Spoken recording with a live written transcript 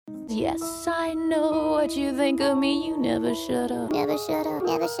Yes, I know what you think of me. You never shut up. Never shut up.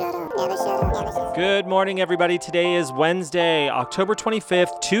 Never shut up. Never shut up. Never shut up. Good morning, everybody. Today is Wednesday, October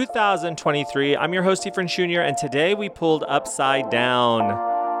 25th, 2023. I'm your host, Efren Jr., and today we pulled upside down.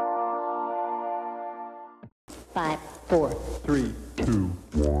 5, 4, 3, 2,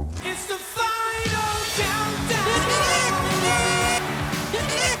 1. It's the final countdown.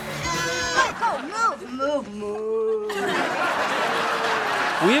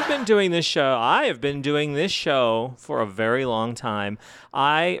 We have been doing this show. I have been doing this show for a very long time.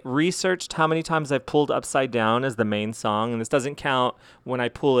 I researched how many times I've pulled Upside Down as the main song, and this doesn't count when I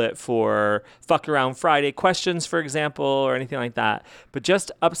pull it for Fuck Around Friday questions, for example, or anything like that. But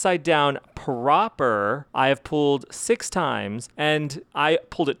just Upside Down proper, I have pulled 6 times, and I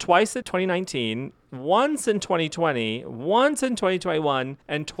pulled it twice in 2019, once in 2020, once in 2021,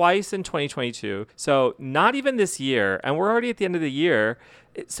 and twice in 2022. So not even this year, and we're already at the end of the year.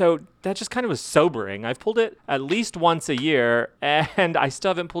 So that just kind of was sobering. I've pulled it at least once a year, and I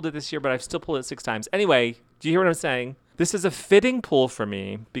still haven't pulled it this year, but I've still pulled it 6 times. Anyway, do you hear what I'm saying? This is a fitting pull for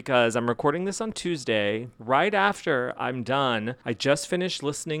me because I'm recording this on Tuesday, right after I'm done. I just finished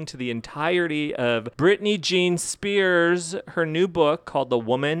listening to the entirety of Britney Jean Spears, her new book called The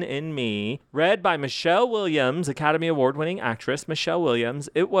Woman in Me, read by Michelle Williams, Academy Award-winning actress Michelle Williams.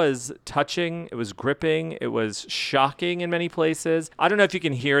 It was touching, it was gripping, it was shocking in many places. I don't know if you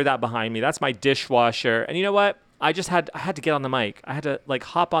can hear that behind me. That's my dishwasher. And you know what? I had to get on the mic. I had to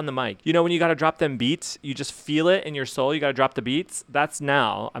hop on the mic. You know when you got to drop them beats, you just feel it in your soul. You got to drop the beats. That's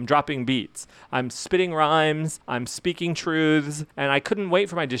now. I'm dropping beats. I'm spitting rhymes. I'm speaking truths. And I couldn't wait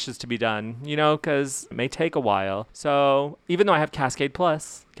for my dishes to be done, because it may take a while. So even though I have Cascade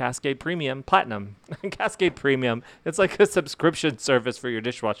Plus, Cascade Premium, Platinum, Cascade Premium. It's like a subscription service for your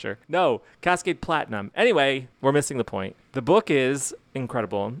dishwasher. No, Cascade Platinum. Anyway, we're missing the point. The book is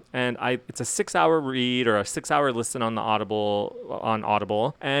incredible, and it's a 6-hour read or a 6-hour listen on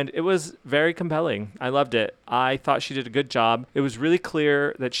Audible, and it was very compelling. I loved it. I thought she did a good job. It was really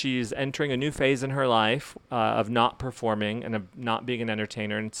clear that she's entering a new phase in her life of not performing and of not being an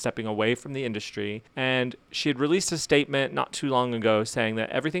entertainer and stepping away from the industry. And she had released a statement not too long ago saying that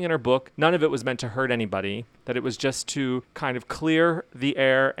everything in her book, none of it was meant to hurt anybody, that it was just to kind of clear the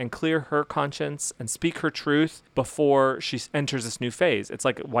air and clear her conscience and speak her truth before she enters this new phase. It's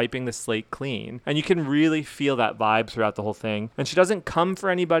like wiping the slate clean. And you can really feel that vibe throughout the whole thing. And she doesn't come for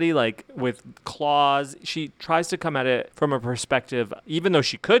anybody with claws. She tries to come at it from a perspective, even though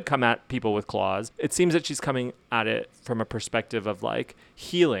she could come at people with claws, it seems that she's coming at it from a perspective of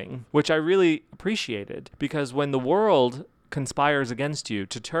healing, which I really appreciated, because when the world conspires against you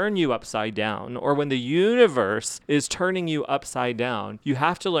to turn you upside down, or when the universe is turning you upside down, you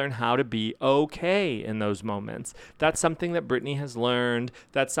have to learn how to be okay in those moments. That's something that Britney has learned.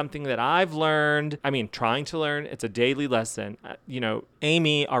 That's something that I've learned. Trying to learn. It's a daily lesson.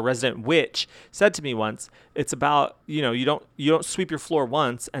 Amy, our resident witch, said to me once, it's about, you don't sweep your floor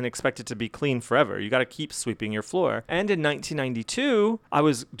once and expect it to be clean forever. You got to keep sweeping your floor. And in 1992, I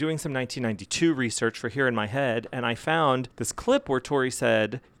was doing some 1992 research for Here in My Head, and I found this clip where Tori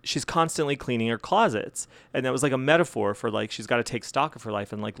said she's constantly cleaning her closets. And that was like a metaphor for she's got to take stock of her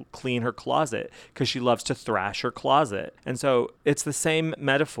life and clean her closet because she loves to thrash her closet. And so it's the same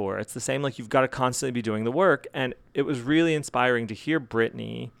metaphor. It's the same, you've got to constantly be doing the work. And it was really inspiring to hear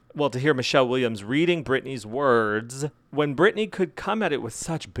to hear Michelle Williams reading Britney's words when Britney could come at it with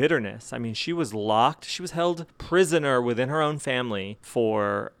such bitterness. She was locked. She was held prisoner within her own family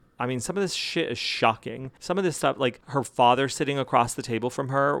for some of this shit is shocking. Some of this stuff, her father sitting across the table from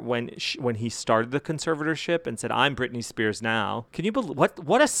her when he started the conservatorship and said, "I'm Britney Spears now." Can you believe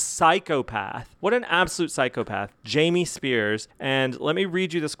what a psychopath? What an absolute psychopath, Jamie Spears. And let me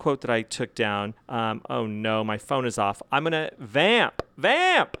read you this quote that I took down. Oh no, my phone is off. I'm gonna vamp.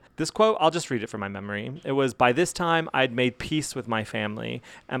 This quote, I'll just read it from my memory. It was, "By this time, I'd made peace with my family.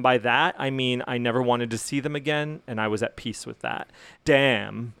 And by that, I mean I never wanted to see them again, and I was at peace with that."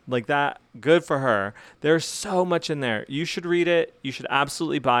 Damn. That. Good for her. There's so much in there. You should read it. You should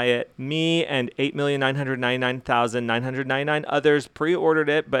absolutely buy it. Me and 8,999,999 others pre-ordered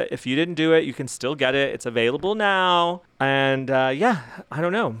it, but if you didn't do it, you can still get it. It's available now. And I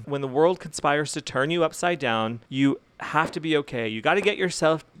don't know. When the world conspires to turn you upside down, you have to be okay. You got to get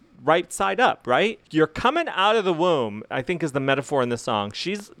yourself right side up, right? You're coming out of the womb, I think is the metaphor in the song.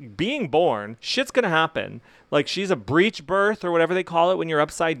 She's being born. Shit's going to happen. She's a breech birth or whatever they call it when you're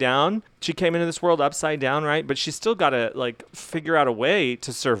upside down. She came into this world upside down, right? But she's still got to figure out a way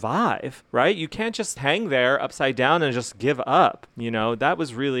to survive, right? You can't just hang there upside down and just give up. It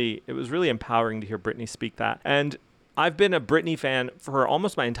was really empowering to hear Britney speak that. And I've been a Britney fan for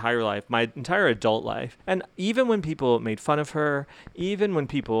almost my entire life, my entire adult life. And even when people made fun of her, even when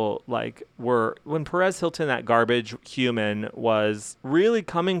people when Perez Hilton, that garbage human, was really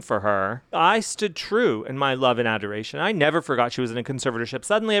coming for her, I stood true in my love and adoration. I never forgot she was in a conservatorship.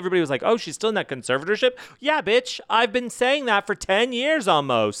 Suddenly everybody was like, oh, she's still in that conservatorship? Yeah, bitch. I've been saying that for 10 years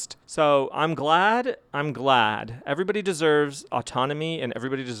almost. So I'm glad. Everybody deserves autonomy and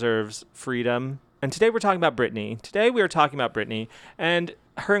everybody deserves freedom. And today we're talking about Britney. Today we are talking about Britney and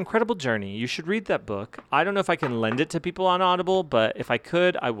her incredible journey. You should read that book. I don't know if I can lend it to people on Audible, but if I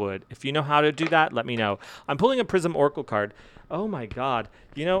could, I would. If you know how to do that, let me know. I'm pulling a Prism Oracle card. Oh my God.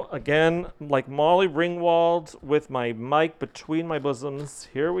 Again, like Molly Ringwald with my mic between my bosoms.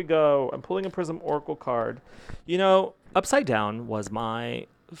 Here we go. I'm pulling a Prism Oracle card. Upside Down was my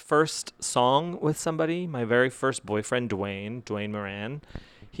first song with somebody, my very first boyfriend, Dwayne Moran.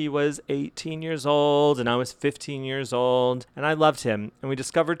 He was 18 years old and I was 15 years old and I loved him. And we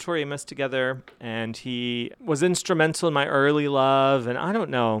discovered Tori Amos together and he was instrumental in my early love. And I don't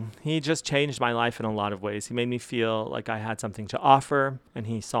know, he just changed my life in a lot of ways. He made me feel like I had something to offer and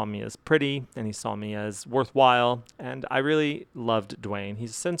he saw me as pretty and he saw me as worthwhile. And I really loved Dwayne.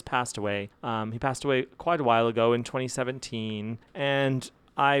 He's since passed away. He passed away quite a while ago in 2017. And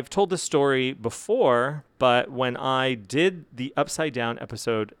I've told this story before, but when I did the Upside Down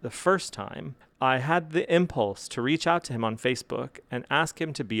episode the first time, I had the impulse to reach out to him on Facebook and ask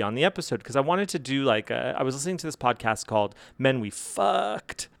him to be on the episode because I wanted to do I was listening to this podcast called Men We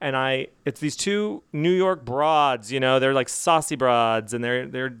Fucked, and it's these two New York broads, they're like saucy broads, and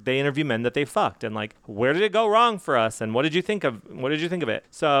they interview men that they fucked, and where did it go wrong for us, and what did you think of it?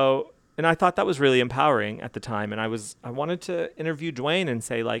 So. And I thought that was really empowering at the time. And I wanted to interview Dwayne and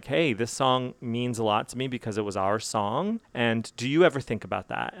say hey, this song means a lot to me because it was our song. And do you ever think about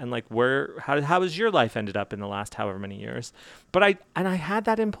that? And how has your life ended up in the last however many years? But I had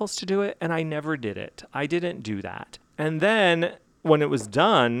that impulse to do it and I never did it. I didn't do that. And then when it was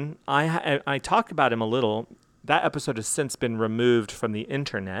done, I talked about him a little. That episode has since been removed from the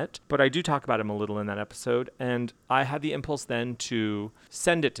internet, but I do talk about him a little in that episode. And I had the impulse then to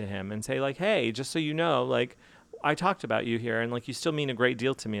send it to him and say hey, just so you know, I talked about you here and you still mean a great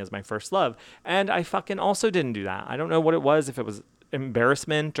deal to me as my first love. And I fucking also didn't do that. I don't know what it was, if it was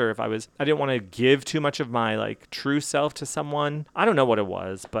embarrassment or if I didn't want to give too much of my true self to someone. I don't know what it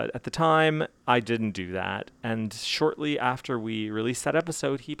was, but at the time I didn't do that. And shortly after we released that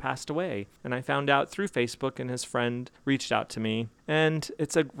episode, he passed away. And I found out through Facebook, and his friend reached out to me. And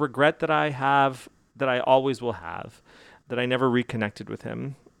it's a regret that I have, that I always will have, that I never reconnected with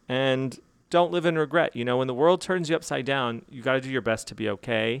him. And don't live in regret. When the world turns you upside down, you got to do your best to be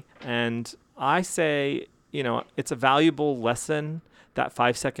okay. And I say, it's a valuable lesson, that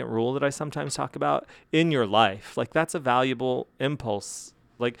 5-second rule that I sometimes talk about in your life. That's a valuable impulse.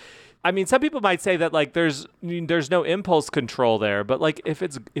 Some people might say that there's no impulse control there, but if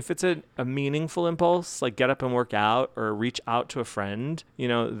it's a meaningful impulse, get up and work out or reach out to a friend,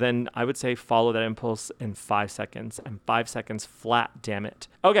 then I would say follow that impulse in 5 seconds, and 5 seconds flat, damn it.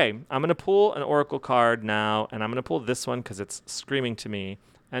 Okay, I'm going to pull an oracle card now, and I'm going to pull this one because it's screaming to me.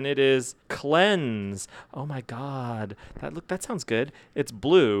 And it is Cleanse. Oh my God. That sounds good. It's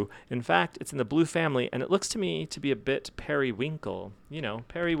blue. In fact, it's in the blue family, and it looks to me to be a bit periwinkle.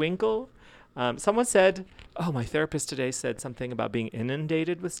 Periwinkle? Someone said, my therapist today said something about being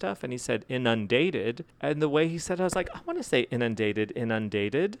inundated with stuff, and he said inundated. And the way he said it, I was like, I want to say inundated.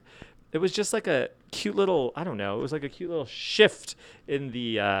 It was just a cute little, I don't know, it was a cute little shift in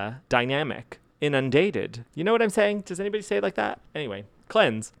the dynamic. Inundated. You know what I'm saying? Does anybody say it like that? Anyway.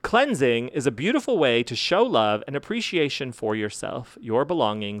 Cleanse. Cleansing is a beautiful way to show love and appreciation for yourself, your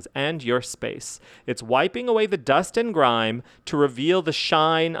belongings, and your space. It's wiping away the dust and grime to reveal the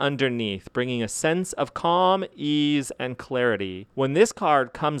shine underneath, bringing a sense of calm, ease, and clarity. When this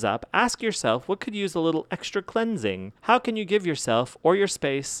card comes up, ask yourself what could use a little extra cleansing. How can you give yourself or your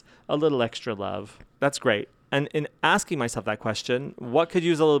space a little extra love? That's great. And in asking myself that question, what could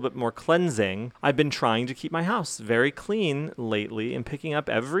use a little bit more cleansing? I've been trying to keep my house very clean lately and picking up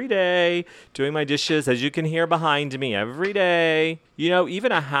every day, doing my dishes, as you can hear behind me, every day.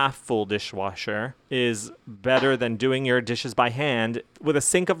 Even a half full dishwasher is better than doing your dishes by hand with a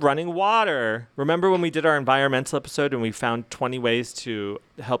sink of running water. Remember when we did our environmental episode and we found 20 ways to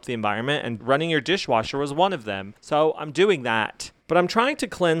help the environment, and running your dishwasher was one of them. So I'm doing that. But I'm trying to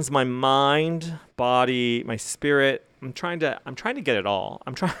cleanse my mind, body, my spirit. I'm trying to get it all.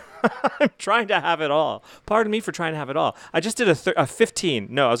 I'm trying to have it all. Pardon me for trying to have it all. I just did a 15.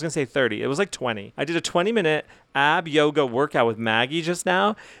 No, I was going to say 30. It was like 20. I did a 20-minute ab yoga workout with Maggie just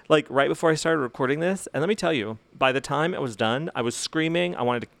now, like right before I started recording this. And let me tell you, by the time it was done, I was screaming.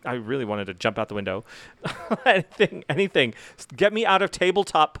 I really wanted to jump out the window. Anything. Get me out of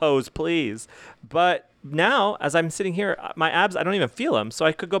tabletop pose, please. But now, as I'm sitting here, my abs, I don't even feel them. So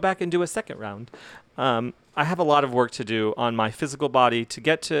I could go back and do a second round. I have a lot of work to do on my physical body to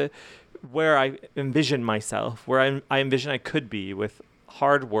get to where I envision myself, where I envision I could be with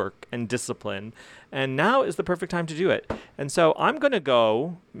hard work and discipline. And now is the perfect time to do it. And so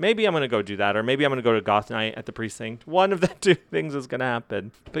maybe I'm going to go do that, or maybe I'm going to go to Goth Night at the precinct. One of the two things is going to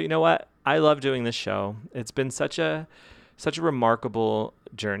happen. But you know what? I love doing this show. It's been such a remarkable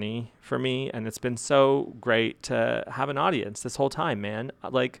journey for me. And it's been so great to have an audience this whole time, man.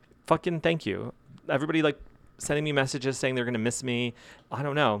 Like, fucking thank you. Everybody like sending me messages saying they're going to miss me. I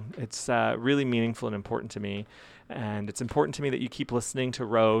don't know. It's really meaningful and important to me. And it's important to me that you keep listening to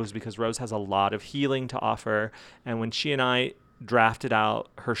Rose, because Rose has a lot of healing to offer. And when she and I drafted out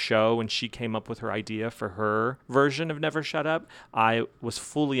her show, when she came up with her idea for her version of Never Shut Up, I was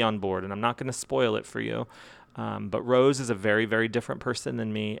fully on board, and I'm not going to spoil it for you. But Rose is a very, very different person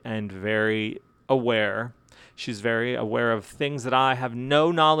than me, and very aware. She's very aware of things that I have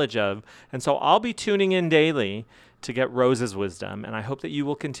no knowledge of. And so I'll be tuning in daily to get Rose's wisdom. And I hope that you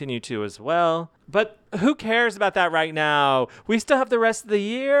will continue to as well. But who cares about that right now? We still have the rest of the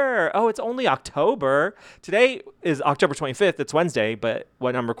year. Oh, it's only October. Today is October 25th. It's Wednesday. But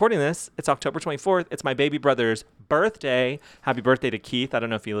when I'm recording this, it's October 24th. It's my baby brother's birthday. Happy birthday to Keith. I don't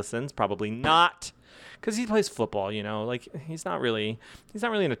know if he listens. Probably not. Because he plays football, you know, like he's not really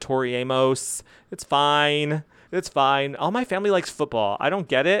into Tori Amos. It's fine. All my family likes football. I don't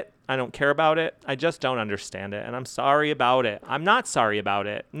get it. I don't care about it. I just don't understand it. And I'm sorry about it. I'm not sorry about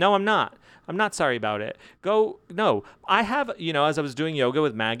it. No, I'm not. I'm not sorry about it. I have, as I was doing yoga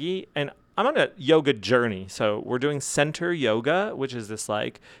with Maggie, and I'm on a yoga journey. So we're doing center yoga, which is this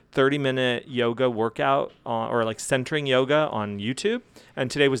like 30-minute yoga workout or like centering yoga on YouTube. And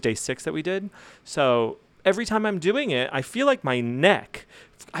today was day 6 that we did. So every time I'm doing it, I feel like my neck.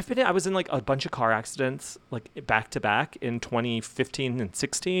 I was in like a bunch of car accidents, like back to back in 2015 and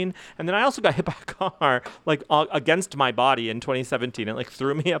 16. And then I also got hit by a car like against my body in 2017. It like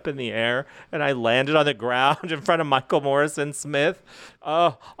threw me up in the air and I landed on the ground in front of Michael Morrison Smith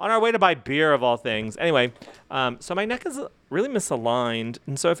on our way to buy beer of all things. Anyway, so my neck is really misaligned.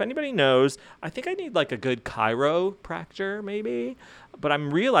 And so if anybody knows, I think I need like a good chiropractor maybe. But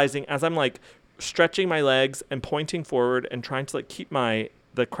I'm realizing as I'm like stretching my legs and pointing forward and trying to like keep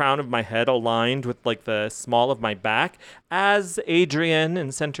the crown of my head aligned with like the small of my back, as Adrienne in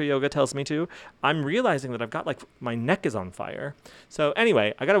Center Yoga tells me to, I'm realizing that I've got like my neck is on fire. So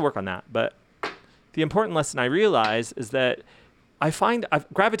anyway, I got to work on that. But the important lesson I realize is that I've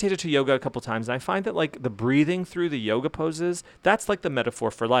gravitated to yoga a couple times, and I find that like the breathing through the yoga poses, that's like the metaphor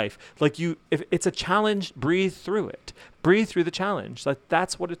for life. Like if it's a challenge, breathe through it. Breathe through the challenge. Like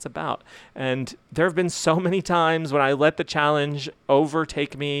that's what it's about. And there have been so many times when I let the challenge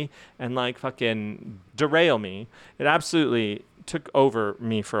overtake me and like fucking derail me. It absolutely took over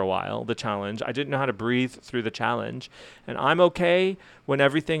me for a while, the challenge. I didn't know how to breathe through the challenge. And I'm okay when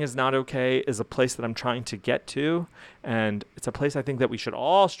everything is not okay is a place that I'm trying to get to. And it's a place I think that we should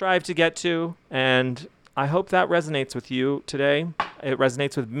all strive to get to. And I hope that resonates with you today. It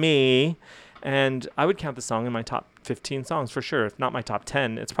resonates with me. And I would count the song in my top 15 songs for sure. If not my top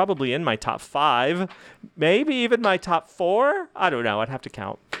 10, it's probably in my top 5, maybe even my top 4. I don't know. I'd have to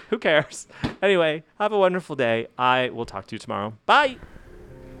count. Who cares? Anyway, have a wonderful day. I will talk to you tomorrow. Bye.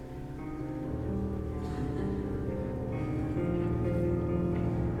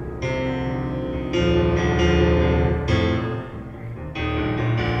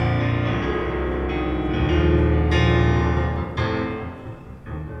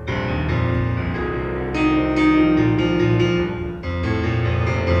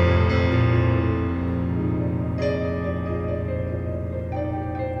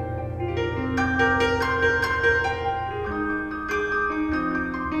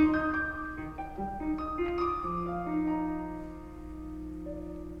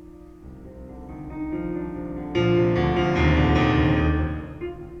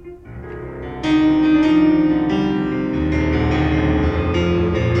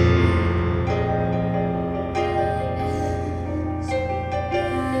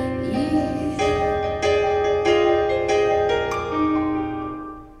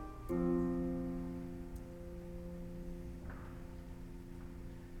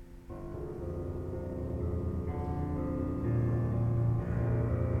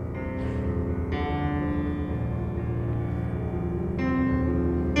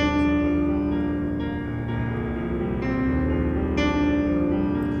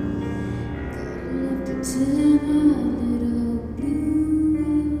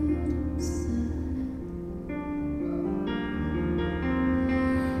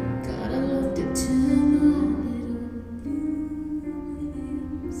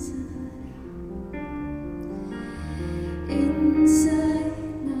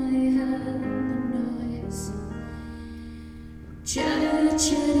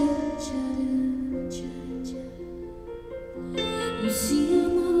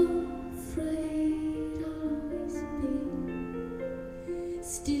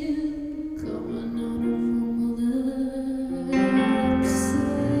 Still coming out of your mother upside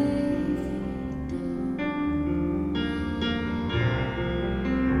down.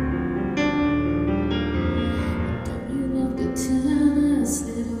 Don't you love to turn this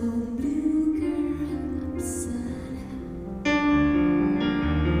little blue girl upside down?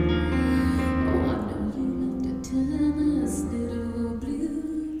 Oh, I know you love to turn this little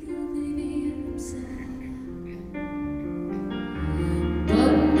blue girl baby upside down.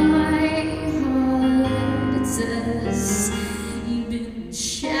 But my heart, it says you've been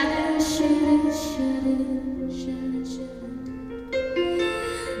shattered, shattered, shattered, shattered, shattered.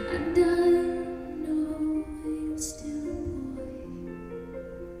 And I know you're still a boy,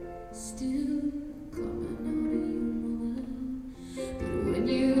 still coming out of your mother. But when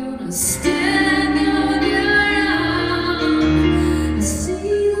you're gonna stand on your own,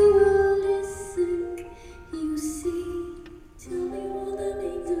 see the world you think you see. Tell me what that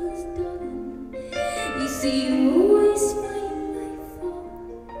means, us, darling. You see, you always find my fault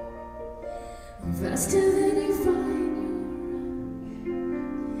faster than you find your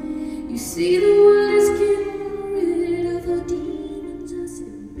own. You see, the world is getting rid of the demons. I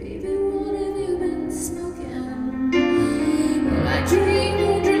said, baby, what have you been smoking? Well, I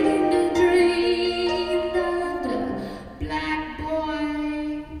dreamed a dream of the black boy.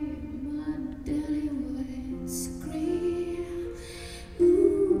 My daddy would scream.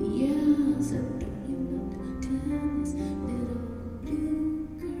 Ooh, yeah, so don't you want to turn this little blue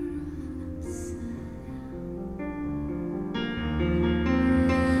girl upside down?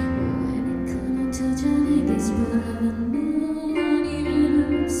 When it gonna touch your niggas, but I'm not even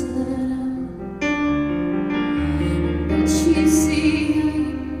upside down. But you see,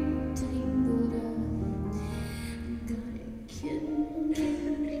 I'm tangled up. Got a kitten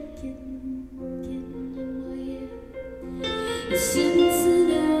in my ear.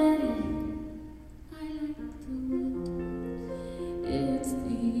 Cincinnati, I like the wood. It's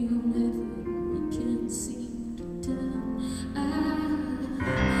the only thing we can seem to turn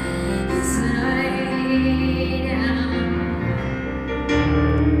upside down.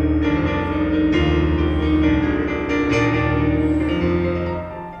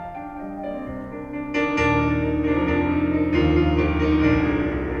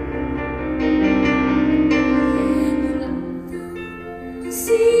 The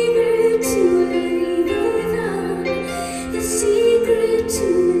secret to life, I found the secret to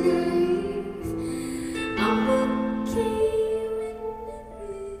life. I'm okay when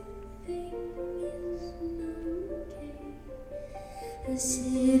everything is not okay. I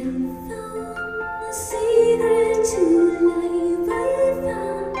said I found the secret to life. I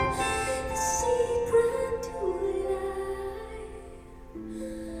found the secret to life.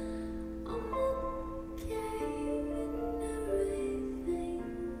 I'm okay when everything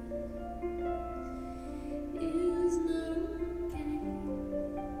is not okay.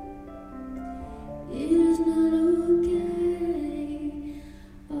 Is not okay.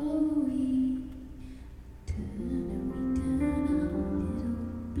 Oh, we turn our little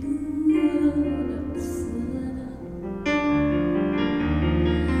blue world upside down.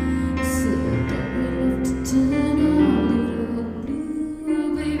 So don't we love to turn our little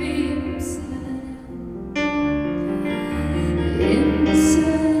blue baby upside down?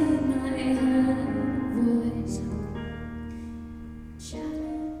 Inside my head, voice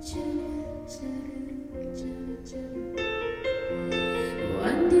chatter, chatter, chatter, chatter, chatter.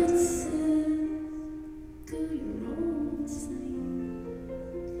 One did say, go your own thing.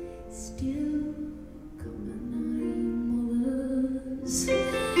 Still coming out of your mother's.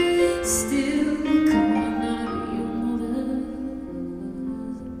 Still coming out of your mother's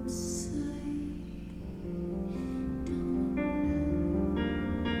upside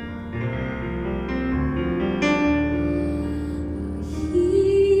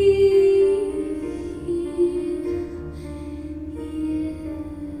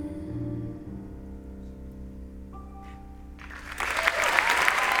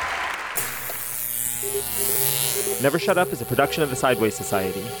Never Shut Up is a production of the Sideways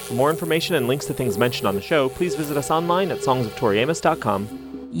Society. For more information and links to things mentioned on the show, please visit us online at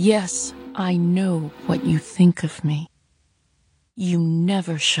songsoftoriamos.com. Yes, I know what you think of me. You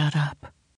never shut up.